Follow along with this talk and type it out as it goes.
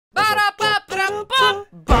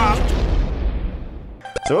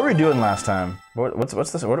So what were we doing last time? What's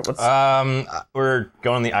this? What's? We're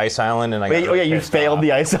going on the ice island, and I Wait, got oh yeah, really you pissed failed off.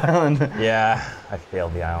 the ice island. Yeah, I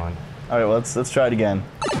failed the island. All right, well, let's try it again.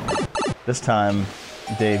 This time,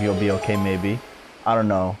 Dave, you'll be okay, maybe. I don't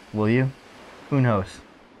know. Will you? Who knows?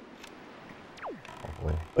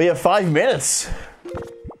 Hopefully. We have 5 minutes.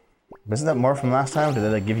 Isn't that more from last time? Did they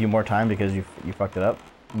like, give you more time because you fucked it up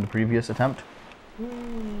in the previous attempt?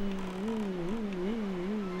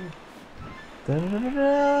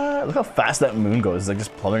 Look how fast that moon goes. It's like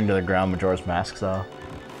just plummeting to the ground, Majora's Mask style.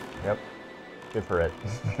 Yep. Good for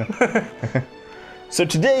it. So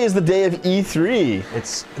today is the day of E3.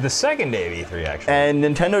 It's the second day of E3, actually. And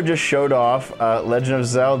Nintendo just showed off Legend of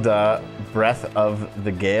Zelda Breath of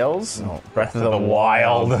the Gales? No, Breath of the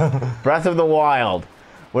Wild. Breath of the Wild.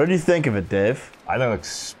 What did you think of it, Dave? I think it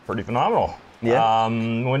looks pretty phenomenal. Yeah?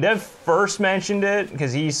 When Dev first mentioned it,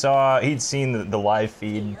 because he'd seen the live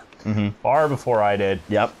feed far before I did.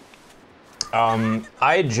 Yep. I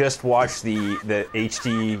had just watched the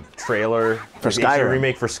HD trailer For the Skyrim. HD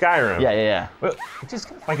remake for Skyrim. Yeah. Well, which is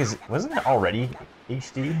kind of like, wasn't it already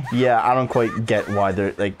HD? Yeah, I don't quite get why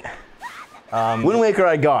they're like. Wind Waker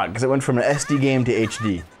I got because it went from an SD game to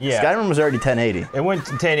HD. Yeah. Skyrim was already 1080. It went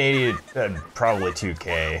to 1080 to probably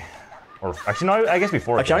 2K, or actually no, I guess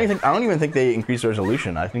before. Actually, I don't even think they increased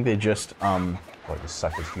resolution. I think they just just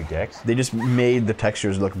sucked a few dicks. they just made the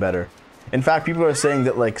textures look better. In fact, people are saying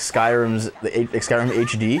that like Skyrim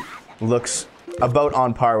HD looks about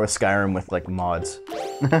on par with Skyrim with like mods.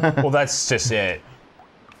 Well, that's just it.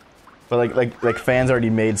 But like fans already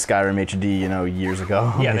made Skyrim HD, you know, years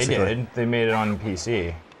ago. Yeah, basically. they did. They made it on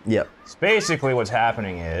PC. Yep. So basically, what's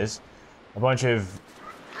happening is a bunch of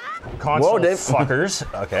console Whoa, Dave. fuckers.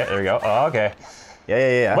 Okay, there we go. Oh, okay.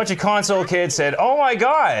 Yeah. A bunch of console kids said, "Oh my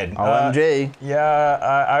god, OMG.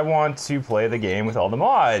 I want to play the game with all the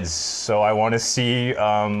mods, so I want to see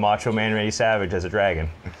Macho Man Randy Savage as a dragon."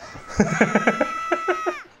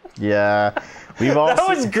 Yeah. We've all That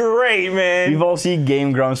was great, man. we've all seen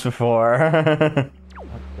Game Grumps before. It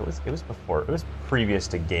was before. It was previous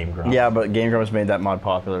to Game Grumps. Yeah, but Game Grumps made that mod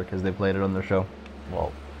popular because they played it on their show.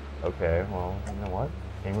 Well, okay. Well, you know what?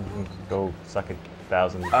 Game Grumps can go suck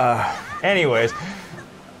 1,000. Anyways,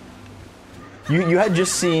 You had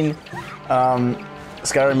just seen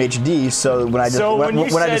Skyrim HD, so when I just so when you I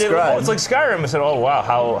said described, it's like Skyrim, I said, "Oh wow,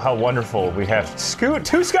 how wonderful! We have two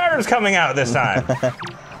Skyrims coming out this time."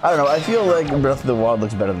 I don't know. I feel like Breath of the Wild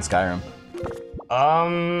looks better than Skyrim.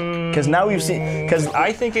 Because now we've seen. Because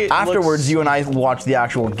I think it afterwards, looks, you and I watched the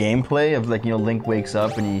actual gameplay of like Link wakes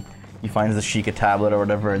up and he finds the Sheikah tablet or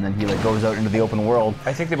whatever, and then he like goes out into the open world.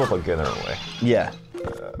 I think they both look good in their own way. Yeah.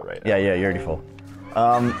 Right. Yeah. You're already full.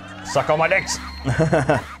 Suck all my dicks.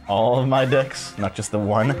 All of my dicks, not just the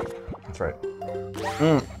one. That's right.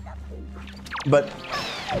 But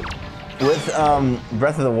with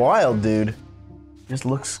Breath of the Wild, dude, it just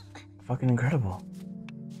looks fucking incredible.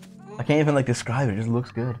 I can't even like describe it. It just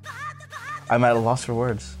looks good. I'm at a loss for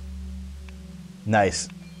words. Nice.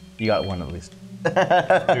 You got one at least. Dude,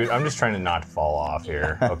 I'm just trying to not fall off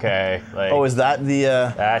here, okay? Like, Oh, is that the?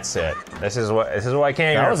 that's it. This is what I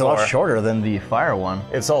came That here was a for. lot shorter than the fire one.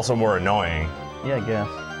 It's also more annoying. Yeah, I guess.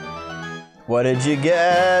 What did you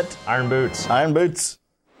get? Iron boots. Iron boots.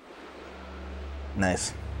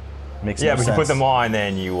 Nice. Makes Yeah, no but you sense. put them on,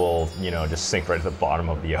 then you will, just sink right to the bottom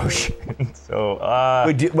of the ocean. So,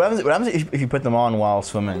 Wait, what happens if you put them on while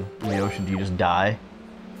swimming in the ocean? Do you just die?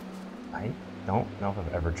 I don't know if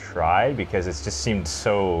I've ever tried because it just seemed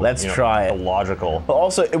so. Let's try it. Illogical. But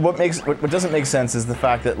also, what doesn't make sense is the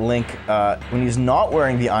fact that Link, when he's not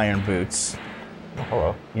wearing the iron boots,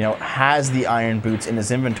 Oh, hello. has the iron boots in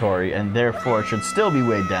his inventory and therefore should still be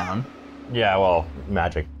weighed down. Yeah, well,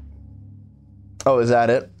 magic. Oh, is that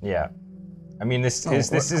it? Yeah. I mean, this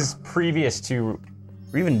is previous to.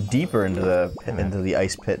 We're even deeper into the pit, into the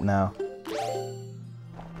ice pit now.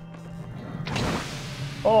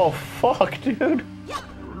 Oh fuck, dude!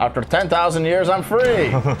 After 10,000 years, I'm free.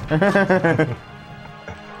 God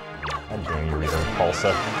damn you,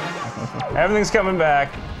 Repulsa. Everything's coming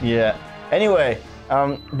back. Yeah. Anyway,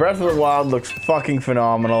 Breath of the Wild looks fucking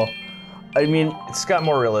phenomenal. I mean, It's got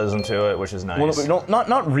more realism to it, which is nice. well,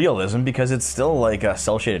 not realism because it's still like a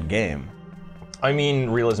cel-shaded game. I mean,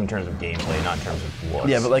 realism in terms of gameplay, not in terms of looks.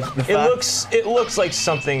 Yeah, but like the fact, it looks like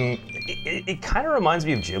something. It kind of reminds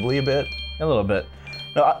me of Ghibli a bit. a little bit.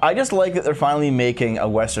 No, I just like that they're finally making a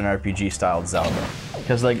Western RPG styled Zelda.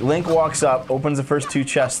 Because like Link walks up, opens the first two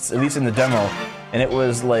chests, at least in the demo, and it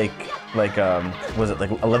was like was it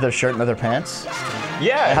like a leather shirt and leather pants?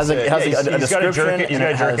 Yeah, it has like a description. He's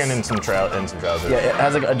got a jerkin and some trousers. Yeah, it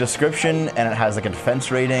has like a description and it has like a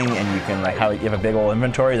defense rating, and you can like you have a big old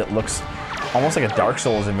inventory that looks almost like a Dark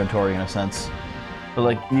Souls inventory in a sense. But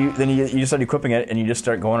like you just start equipping it and you just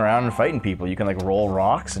start going around and fighting people. You can like roll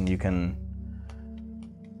rocks and you can.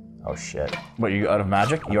 Oh shit! What, you out of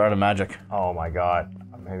magic? You're out of magic. Oh my god!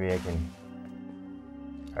 Maybe I can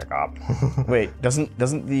pick up. Wait,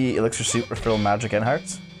 doesn't the elixir suit refill magic and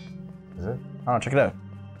hearts? Is it? Oh, check it out.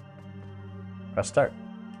 Press start.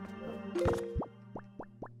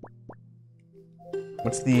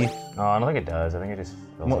 What's the? No, I don't think it does. I think it just.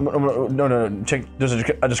 No. Check. There's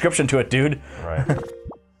a description to it, dude. Right.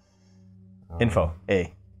 Info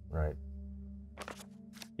A. Right.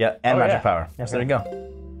 Yeah, and magic power. Yes, there you go.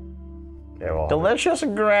 Okay, well. Delicious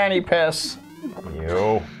granny piss.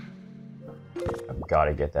 You. I've got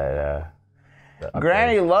to get that.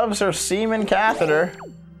 Granny loves her semen catheter.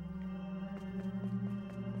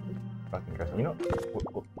 Fucking gross. You know,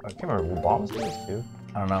 I can't remember. Were bombs in this too?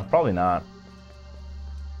 I don't know. Probably not.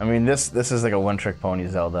 I mean, this is like a one-trick pony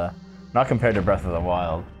Zelda, not compared to Breath of the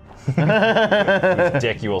Wild. Whose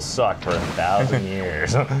dick you will suck for 1,000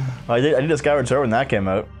 years. I did a Skyward Sword when that came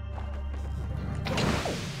out.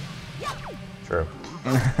 True.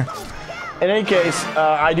 In any case,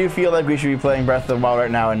 I do feel like we should be playing Breath of the Wild right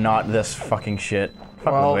now and not this fucking shit.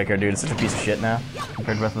 Fuck Wind Waker, dude. It's such a piece of shit now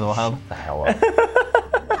compared to Breath of the Wild. The hell up.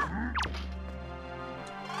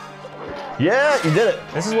 Yeah, you did it.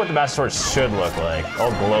 This is what the Master Sword should look like. All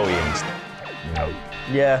glowy and, you know,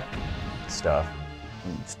 yeah, stuff.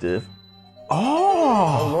 Stiff.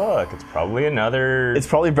 Oh, look, it's probably another... It's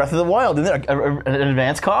probably Breath of the Wild, isn't it? An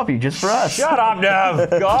advanced copy just for us. Shut up,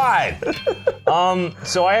 Dev! God!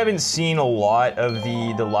 So I haven't seen a lot of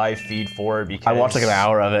the live feed for it because... I watched like an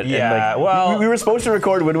hour of it. Yeah, and like, well... We were supposed to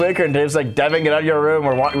record Wind Waker and Dave's like, Devin, get out of your room.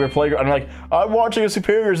 We were playing... I'm like, I'm watching a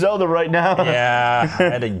superior Zelda right now. Yeah, I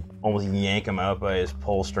had to almost yank him out by his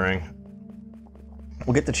pull string.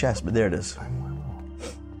 We'll get the chest, but there it is.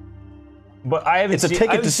 But I haven't seen... It's a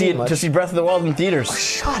ticket to see Breath of the Wild in theaters.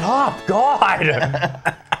 Shut up, God!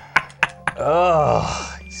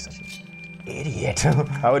 Ugh, he's such an idiot.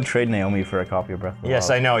 I would trade Naomi for a copy of Breath of the Wild. Yes,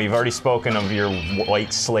 I know. You've already spoken of your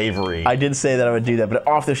white slavery. I did say that I would do that, but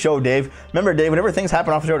off the show, Dave. Remember, Dave, whenever things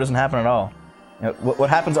happen off the show, it doesn't happen at all. You know, what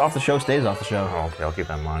happens off the show stays off the show. Oh, okay, I'll keep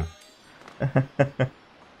that in mind.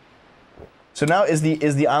 So now, is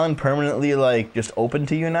the island permanently, like, just open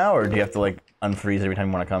to you now, or do you have to, like, unfreeze every time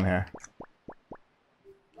you want to come here?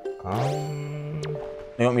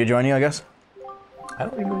 You want me to join you, I guess? I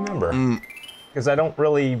don't even remember. Because I don't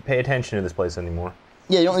really pay attention to this place anymore.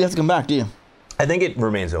 Yeah, you don't really have to come back, do you? I think it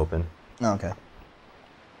remains open. Oh, okay.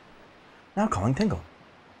 Now calling Tingle.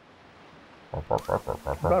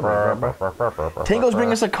 Tingle's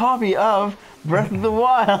bringing us a copy of Breath of the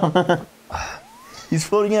Wild. He's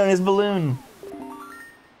floating in on his balloon.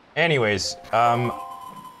 Anyways,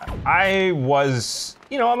 I was...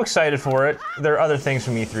 You know, I'm excited for it. There are other things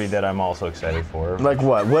from E3 that I'm also excited for. Like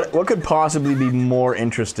what? What could possibly be more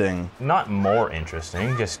interesting? Not more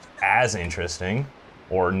interesting, just as interesting.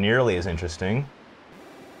 Or nearly as interesting.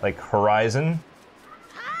 Like Horizon.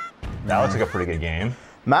 That looks like a pretty good game.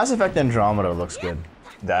 Mass Effect Andromeda looks good.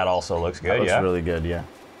 That also looks good, that looks really good, yeah.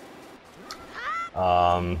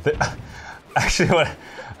 Actually,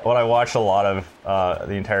 what I watched a lot of,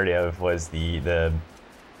 the entirety of was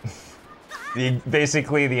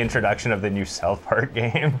basically the introduction of the new South Park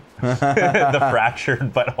game, the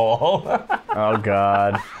Fractured Butthole. Oh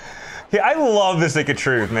God! Yeah, I love The Stick of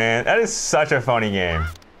Truth, man. That is such a funny game.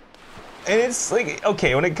 And it's like,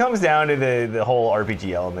 okay, when it comes down to the whole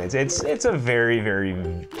RPG elements, it's a very,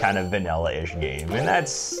 very kind of vanilla-ish game, and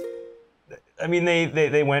that's, I mean,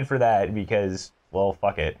 they went for that because, well,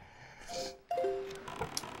 fuck it.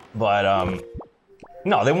 But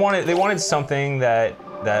no, they wanted something that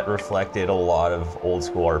reflected a lot of old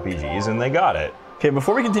school RPGs, and they got it. Okay,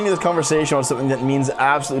 before we continue this conversation on something that means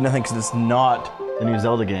absolutely nothing because it's not the new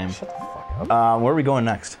Zelda game. Shut the fuck up. Where are we going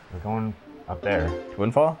next? We're going up there. To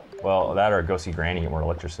Windfall? Well, that or go see Granny and more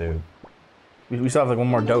Electro Suit. We still have like one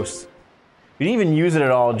more dose. We didn't even use it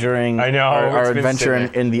at all during our adventure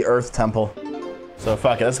in the Earth Temple. So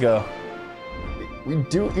fuck it, let's go. We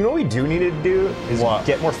do. You know what we do need to do is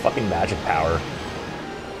get more fucking magic power.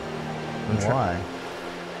 Why?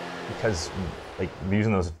 Because, like,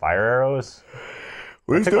 using those fire arrows.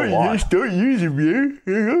 Start using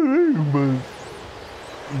man.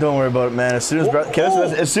 Don't worry about it, man. As soon as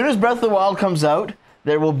Breath of the Wild comes out,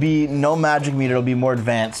 there will be no magic meter. It'll be more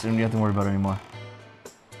advanced, and you don't have to worry about it anymore.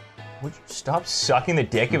 Would you stop sucking the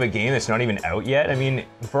dick of a game that's not even out yet? I mean,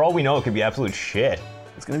 for all we know, it could be absolute shit.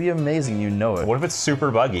 It's gonna be amazing, you know it. What if it's super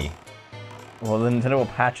buggy? Well, then Nintendo will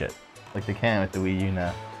patch it, like they can with the Wii U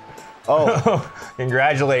now. Oh,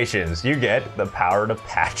 congratulations! You get the power to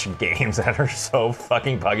patch games that are so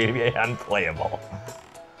fucking buggy to be unplayable.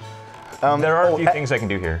 There are a few things I can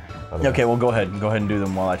do here. Okay, well, go ahead and do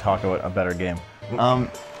them while I talk about a better game.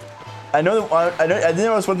 I know that I did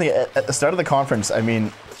notice one thing at the start of the conference. I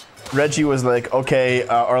mean, Reggie was like, "Okay,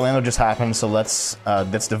 Orlando just happened, so let's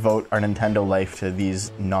devote our Nintendo life to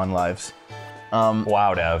these non-lives."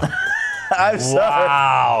 Wow, Dev. I'm sorry.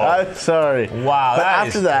 Wow. I'm sorry. Wow. But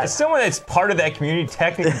after that, as someone that's part of that community,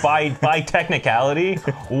 by technicality.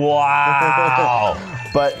 Wow.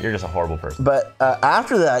 But you're just a horrible person. But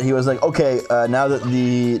after that, he was like, "Okay, now that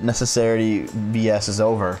the necessary BS is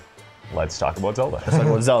over, let's talk about Zelda." Let's talk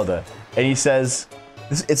about Zelda. And he says,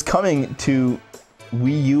 "It's coming to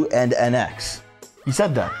Wii U and NX." He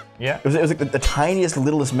said that. Yeah. It was like the tiniest,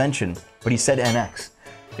 littlest mention, but he said NX.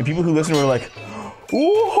 And people who listened were like,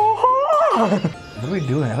 "Ooh, what are we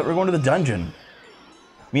doing? I thought we were going to the dungeon."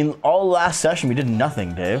 I mean, all last session we did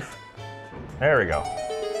nothing, Dave. There we go.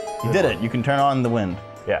 You did it. You can turn on the wind.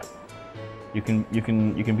 Yeah. You can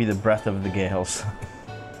be the breath of the gales.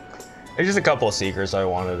 There's just a couple of secrets I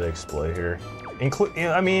wanted to exploit here.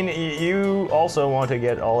 I mean, you also want to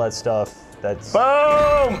get all that stuff that's...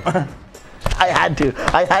 Boom! I had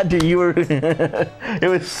to. You were... It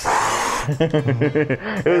was...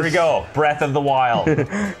 There we go. Breath of the Wild.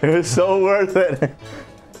 It was so worth it.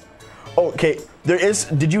 Okay,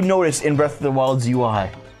 did you notice in Breath of the Wild's UI,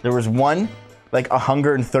 there was one, like a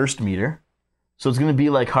hunger and thirst meter. So it's gonna be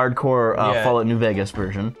like hardcore Fallout New Vegas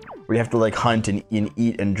version, where you have to like hunt and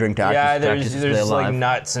eat and drink to actually there's like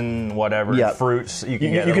nuts and whatever, fruits you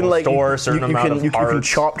can get you at can a store, a certain amount of parts. You can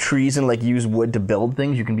chop trees and like use wood to build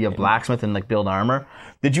things. You can be a blacksmith and like build armor.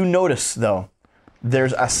 Did you notice though,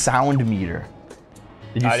 there's a sound meter?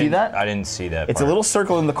 Did you see that? I didn't see that. It's a little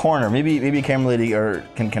circle in the corner. Maybe Camera Lady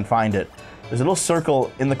can find it. There's a little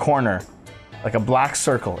circle in the corner, like a black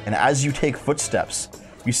circle, and as you take footsteps,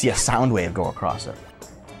 you see a sound wave go across it.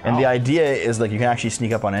 And the idea is like you can actually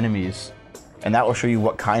sneak up on enemies, and that will show you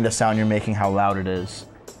what kind of sound you're making, how loud it is,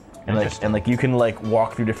 and like you can like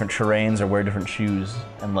walk through different terrains or wear different shoes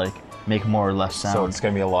and like make more or less sound. So it's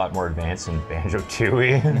gonna be a lot more advanced than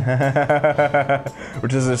Banjo-Tooie,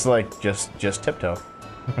 which is just like just tiptoe.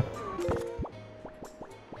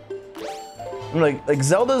 like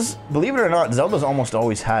Zelda's, believe it or not, Zelda's almost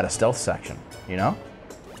always had a stealth section. You know?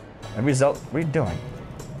 Maybe Zelda, what are you doing?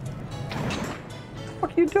 What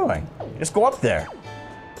the fuck are you doing? Just go up there.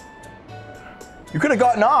 You could have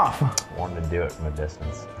gotten off. I wanted to do it from a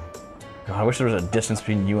distance. God, I wish there was a distance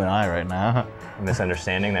between you and I right now. A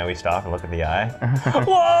misunderstanding that we stop and look at the eye.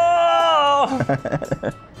 Whoa!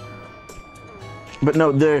 But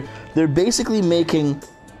no, they're basically making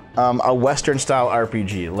a Western-style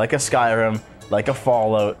RPG, like a Skyrim, like a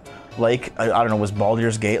Fallout, like I don't know, was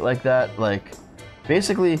Baldur's Gate like that? Like,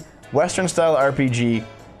 basically Western-style RPG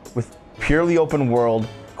with purely open world,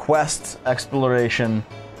 quests, exploration,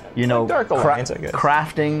 you know, Dark Alliance, I guess.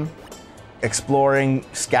 Crafting, exploring,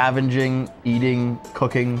 scavenging, eating,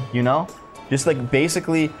 cooking, you know? Just like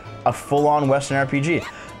basically a full-on Western RPG.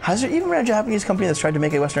 Has there even been a Japanese company that's tried to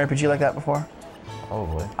make a Western RPG like that before?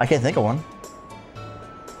 Probably. I can't think of one.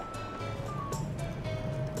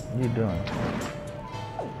 What are you doing?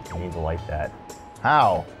 I need to light that.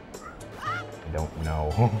 How? I don't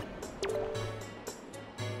know.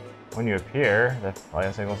 When you appear, the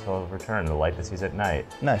fire signal will return. The light that sees at night.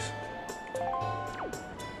 Nice.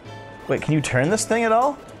 Wait, can you turn this thing at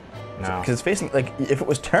all? No. Because it's facing, like, if it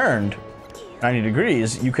was turned 90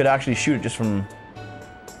 degrees, you could actually shoot it just from...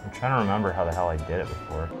 I'm trying to remember how the hell I did it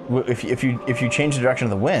before. If you change the direction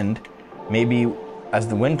of the wind, maybe as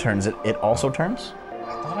the wind turns, it also turns?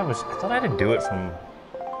 I thought I had to do it from...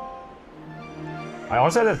 I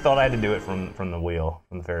honestly thought I had to do it from the wheel,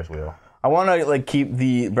 from the Ferris wheel. I want to like keep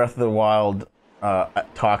the Breath of the Wild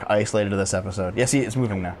talk isolated to this episode. Yeah, see, it's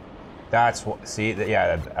moving now. That's what. See,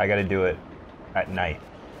 yeah, I got to do it at night.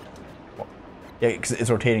 Yeah, because it's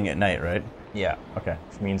rotating at night, right? Yeah. Okay.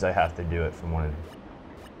 Which means I have to do it from one of.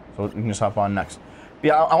 So we can just hop on next. But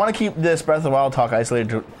yeah, I want to keep this Breath of the Wild talk isolated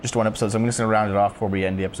to just one episode, so I'm just going to round it off before we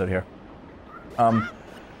end the episode here.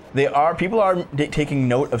 People are taking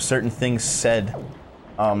note of certain things said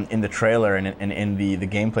in the trailer and in the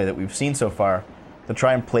gameplay that we've seen so far to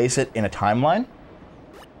try and place it in a timeline.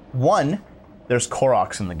 One, there's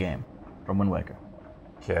Koroks in the game from Wind Waker.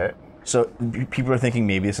 Okay. So people are thinking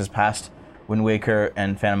maybe this is past Wind Waker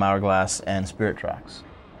and Phantom Hourglass and Spirit Tracks.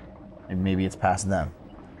 And maybe it's past them.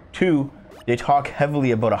 2, they talk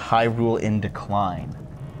heavily about a Hyrule in decline.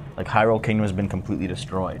 Like Hyrule Kingdom has been completely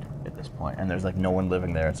destroyed at this point, and there's like no one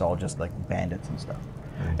living there. It's all just like bandits and stuff.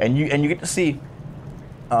 And you get to see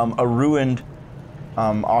a ruined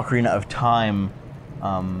Ocarina of Time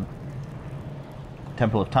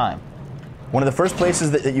Temple of Time. One of the first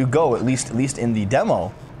places that you go, at least in the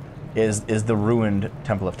demo, is the ruined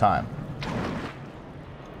Temple of Time.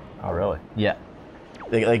 Oh, really? Yeah.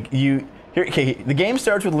 Okay, the game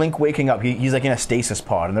starts with Link waking up. He's like in a stasis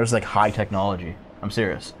pod, and there's like high technology. I'm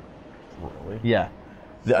serious. Really? Yeah.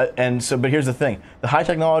 But here's the thing: the high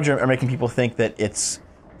technology are making people think that it's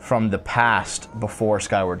from the past before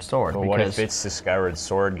Skyward Sword. Well, what if it's the Skyward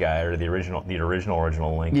Sword guy or the original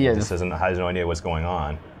Link? Yeah, He just has no idea what's going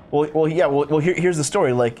on. Well, here's the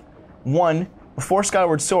story. Like, one, before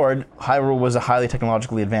Skyward Sword, Hyrule was a highly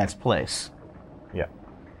technologically advanced place. Yeah.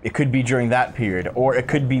 It could be during that period, or it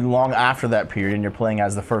could be long after that period, and you're playing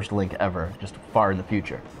as the first Link ever, just far in the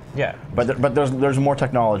future. Yeah. But there's more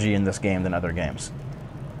technology in this game than other games.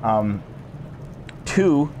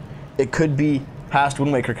 2, it could be past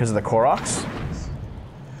Wind Waker because of the Koroks.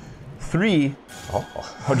 3,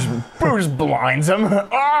 just blinds him.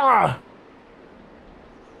 Ah!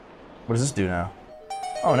 What does this do now?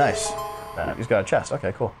 Oh, nice. He's got a chest.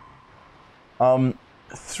 Okay, cool.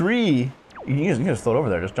 3, you can just throw it over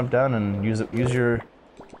there. Just jump down and use your...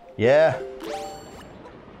 Yeah.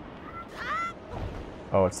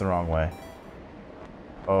 Oh, it's the wrong way.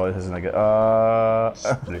 Oh, this isn't a good...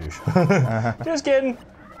 Just kidding.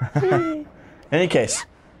 In any case,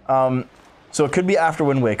 so it could be after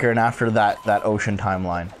Wind Waker and after that ocean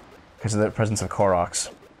timeline because of the presence of Koroks.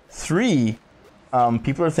 3,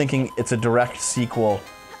 people are thinking it's a direct sequel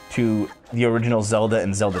to the original Zelda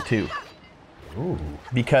and Zelda 2. Ooh.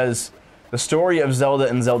 Because the story of Zelda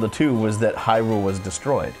and Zelda 2 was that Hyrule was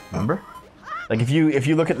destroyed, remember? Like if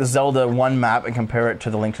you look at the Zelda 1 map and compare it to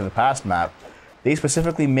the Link to the Past map, they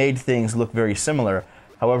specifically made things look very similar.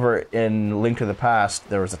 However, in Link to the Past,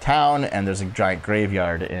 there was a town and there's a giant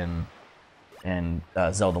graveyard in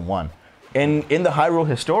Zelda 1. In the Hyrule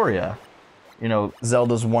Historia, you know,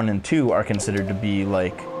 Zeldas 1 and 2 are considered to be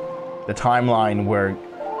like the timeline where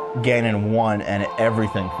Ganon won and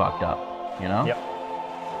everything fucked up, you know? Yep.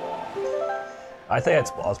 I think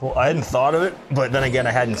that's possible. I hadn't thought of it, but then again,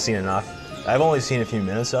 I hadn't seen enough. I've only seen a few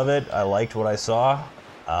minutes of it. I liked what I saw.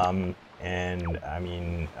 And I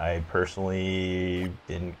mean, I personally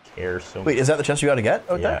didn't care so much. Wait, is that the chest you gotta get?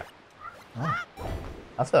 Okay. Yeah. Oh.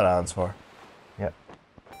 That's what that island's for. Yep.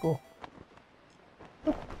 Cool.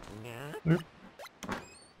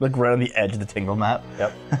 Like right on the edge of the Tingle map.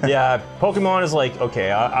 Yep. Yeah, Pokemon is like,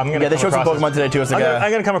 okay, I'm gonna. Yeah, they showed some Pokemon today too. It's like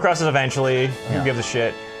I'm gonna come across this eventually. Who gives a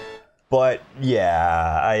shit? But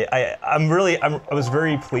yeah, I was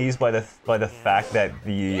very pleased by the fact that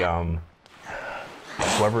the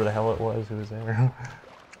whoever the hell it was who was there.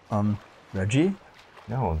 Reggie?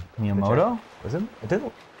 No. Miyamoto? Was it? It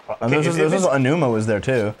didn't. There's Anuma was there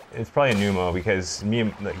too. It's probably Anuma because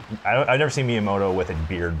I've never seen Miyamoto with a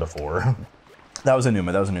beard before. That was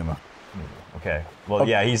Anuma. Okay. Well,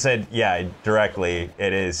 yeah, he said, yeah, directly.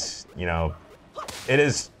 It is, you know, it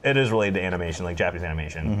is related to animation, like Japanese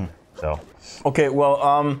animation. Mm-hmm. So. Okay.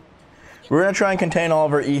 Well, we're gonna try and contain all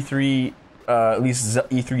of our E3. At least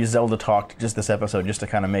E3 Zelda talk just this episode, just to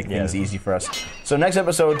kind of make things easy for us. So next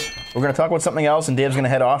episode, we're going to talk about something else, and Dave's going to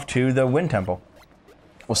head off to the Wind Temple.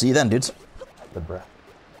 We'll see you then, dudes. The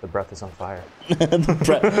breath is on fire.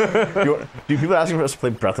 Dude, people are asking for us to play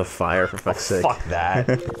Breath of Fire, for fuck's sake. Fuck that.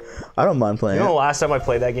 I don't mind playing You know the last time I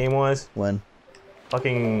played that game was? When?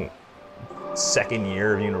 Fucking second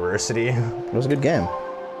year of university. It was a good game.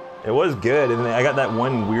 It was good, and I got that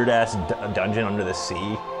one weird-ass dungeon under the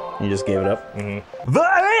sea. You just gave it up? Mm-hmm. The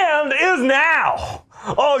end is now!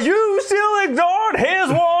 Oh, you still ignored his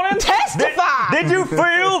warning? Testify! Did you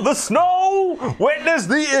feel the snow? Witness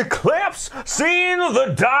the eclipse? Seen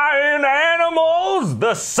the dying animals?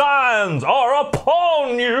 The signs are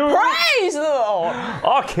upon you! Praise the Lord!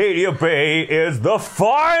 Arcadia Bay is the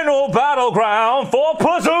final battleground for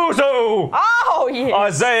Pazuzu! Oh, yeah!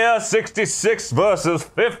 Isaiah 66 verses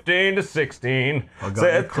 15 to 16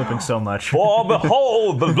 you're clipping so much. For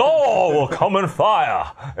behold, the Lord will come in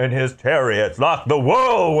fire, and his chariots like the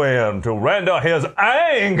whirlwind to render his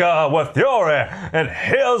anger with fury, and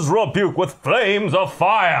his rebuke with flames of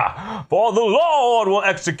fire. For the Lord will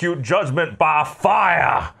execute judgment by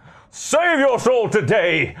fire. Save your soul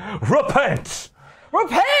today. Repent.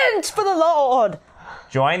 Repent for the Lord!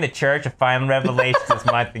 Join the Church of Final Revelation this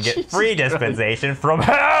month to get free dispensation from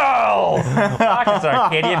hell! Watch us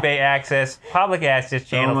Arcadia Bay Access, Public Access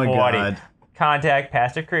Channel 40. God. Contact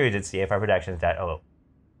Pastor Cruz at cfrproductions.org.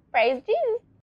 Praise Jesus.